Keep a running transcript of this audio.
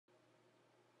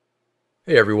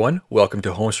Hey everyone, welcome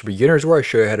to Homes for Beginners, where I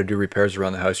show you how to do repairs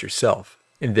around the house yourself.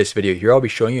 In this video here, I'll be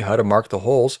showing you how to mark the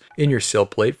holes in your sill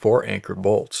plate for anchor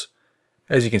bolts.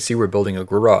 As you can see, we're building a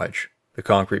garage. The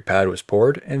concrete pad was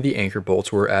poured and the anchor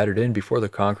bolts were added in before the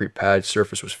concrete pad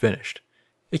surface was finished.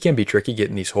 It can be tricky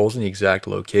getting these holes in the exact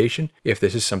location if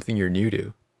this is something you're new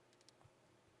to.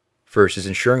 First is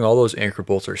ensuring all those anchor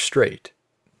bolts are straight.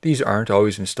 These aren't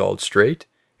always installed straight.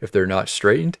 If they're not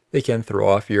straightened, they can throw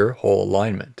off your hole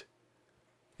alignment.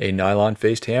 A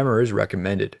nylon-faced hammer is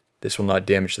recommended. This will not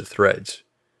damage the threads.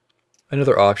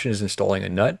 Another option is installing a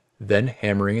nut, then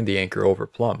hammering the anchor over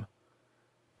plumb.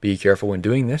 Be careful when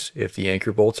doing this. If the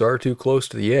anchor bolts are too close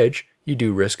to the edge, you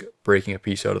do risk breaking a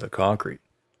piece out of the concrete.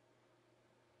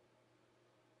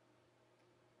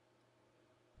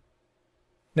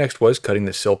 Next was cutting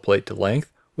the sill plate to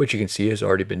length, which you can see has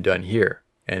already been done here,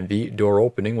 and the door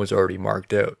opening was already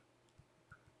marked out.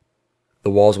 The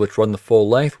walls which run the full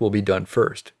length will be done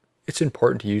first. It's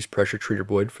important to use pressure treated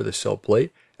wood for the sill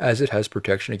plate, as it has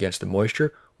protection against the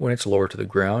moisture when it's lower to the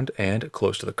ground and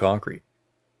close to the concrete.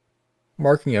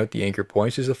 Marking out the anchor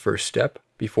points is the first step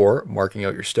before marking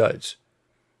out your studs.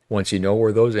 Once you know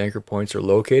where those anchor points are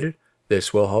located,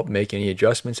 this will help make any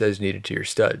adjustments as needed to your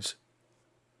studs.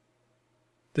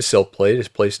 The sill plate is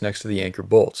placed next to the anchor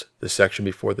bolts. The section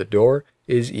before the door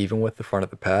is even with the front of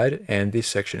the pad, and the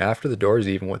section after the door is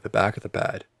even with the back of the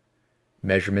pad.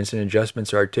 Measurements and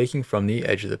adjustments are taken from the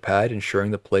edge of the pad,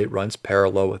 ensuring the plate runs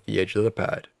parallel with the edge of the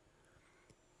pad.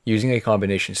 Using a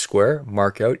combination square,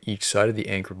 mark out each side of the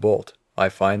anchor bolt. I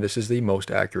find this is the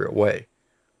most accurate way.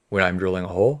 When I'm drilling a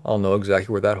hole, I'll know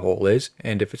exactly where that hole is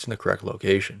and if it's in the correct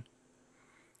location.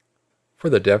 For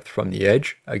the depth from the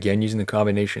edge, again using the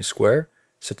combination square,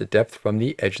 set the depth from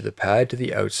the edge of the pad to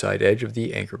the outside edge of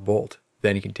the anchor bolt.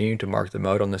 Then continue to mark them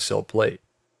out on the sill plate.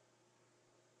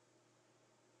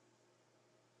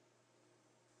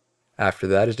 After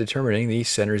that is determining the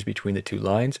centers between the two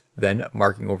lines, then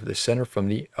marking over the center from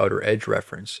the outer edge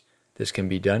reference. This can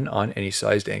be done on any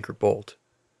sized anchor bolt.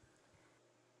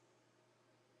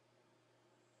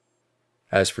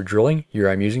 As for drilling, here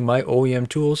I'm using my OEM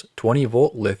Tools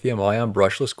 20-volt lithium-ion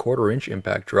brushless 1/4-inch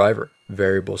impact driver,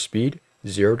 variable speed,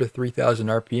 0 to 3000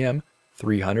 RPM,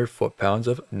 300 foot-pounds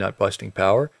of nut-busting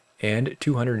power, and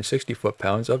 260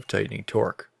 foot-pounds of tightening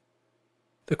torque.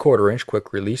 The 1/4-inch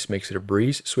quick release makes it a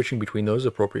breeze switching between those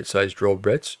appropriate sized drill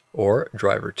bits or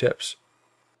driver tips.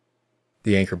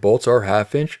 The anchor bolts are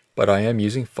 1/2 inch, but I am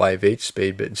using 5/8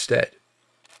 spade bit instead.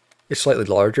 It's slightly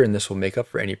larger, and this will make up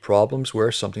for any problems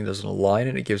where something doesn't align,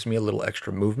 and it gives me a little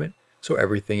extra movement, so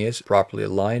everything is properly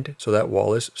aligned so that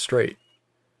wall is straight.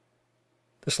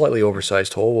 The slightly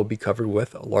oversized hole will be covered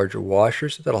with larger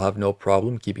washers that'll have no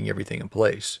problem keeping everything in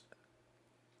place.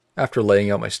 After laying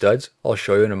out my studs, I'll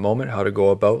show you in a moment how to go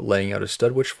about laying out a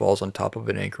stud which falls on top of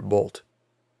an anchor bolt.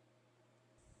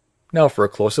 Now for a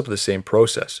close-up of the same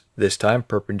process, this time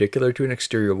perpendicular to an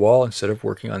exterior wall instead of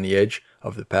working on the edge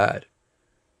of the pad.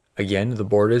 Again, the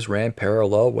board is ran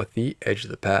parallel with the edge of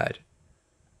the pad.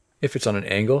 If it's on an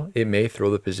angle, it may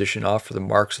throw the position off for the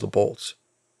marks of the bolts.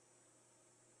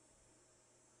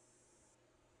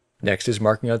 Next is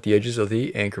marking out the edges of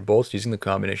the anchor bolts using the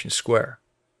combination square.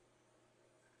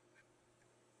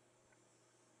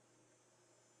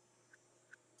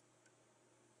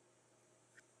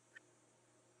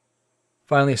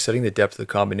 Finally, setting the depth of the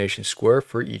combination square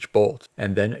for each bolt,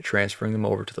 and then transferring them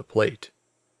over to the plate.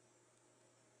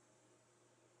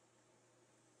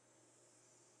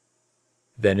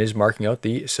 Then is marking out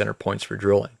the center points for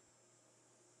drilling.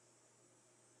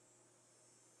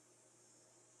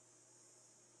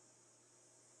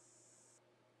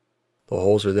 The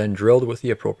holes are then drilled with the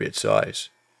appropriate size.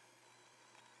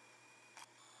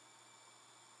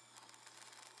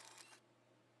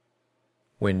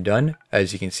 When done,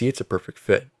 as you can see, it's a perfect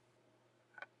fit.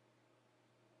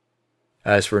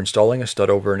 As for installing a stud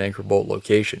over an anchor bolt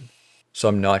location,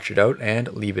 some notch it out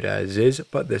and leave it as is,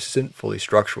 but this isn't fully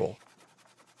structural.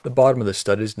 The bottom of the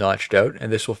stud is notched out,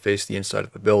 and this will face the inside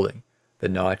of the building. The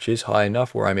notch is high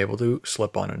enough where I'm able to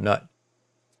slip on a nut.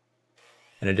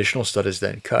 An additional stud is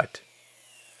then cut.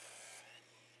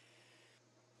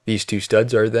 These two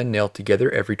studs are then nailed together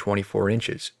every 24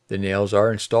 inches. The nails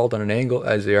are installed on an angle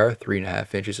as they are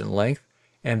 3.5 inches in length,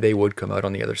 and they would come out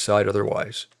on the other side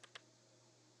otherwise.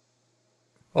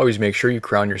 Always make sure you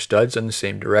crown your studs in the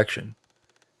same direction.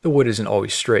 The wood isn't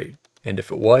always straight, and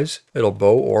if it was, it'll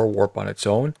bow or warp on its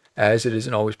own, as it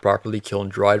isn't always properly kiln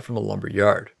dried from a lumber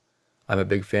yard. I'm a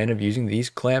big fan of using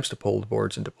these clamps to pull the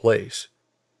boards into place.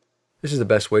 This is the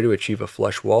best way to achieve a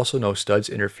flush wall so no studs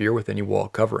interfere with any wall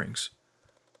coverings.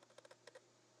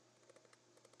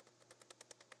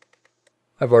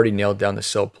 I've already nailed down the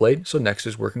sill plate, so next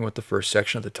is working with the first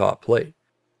section of the top plate.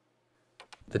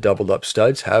 The doubled up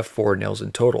studs have 4 nails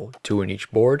in total, 2 in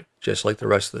each board, just like the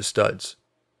rest of the studs.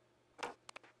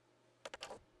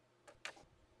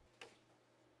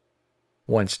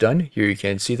 Once done, here you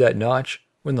can see that notch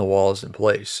when the wall is in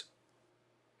place.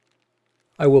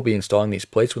 I will be installing these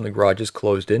plates when the garage is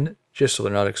closed in, just so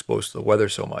they're not exposed to the weather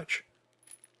so much.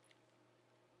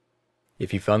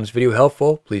 If you found this video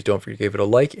helpful, please don't forget to give it a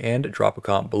like and drop a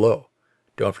comment below.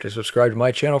 Don't forget to subscribe to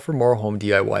my channel for more home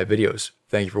DIY videos.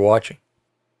 Thank you for watching.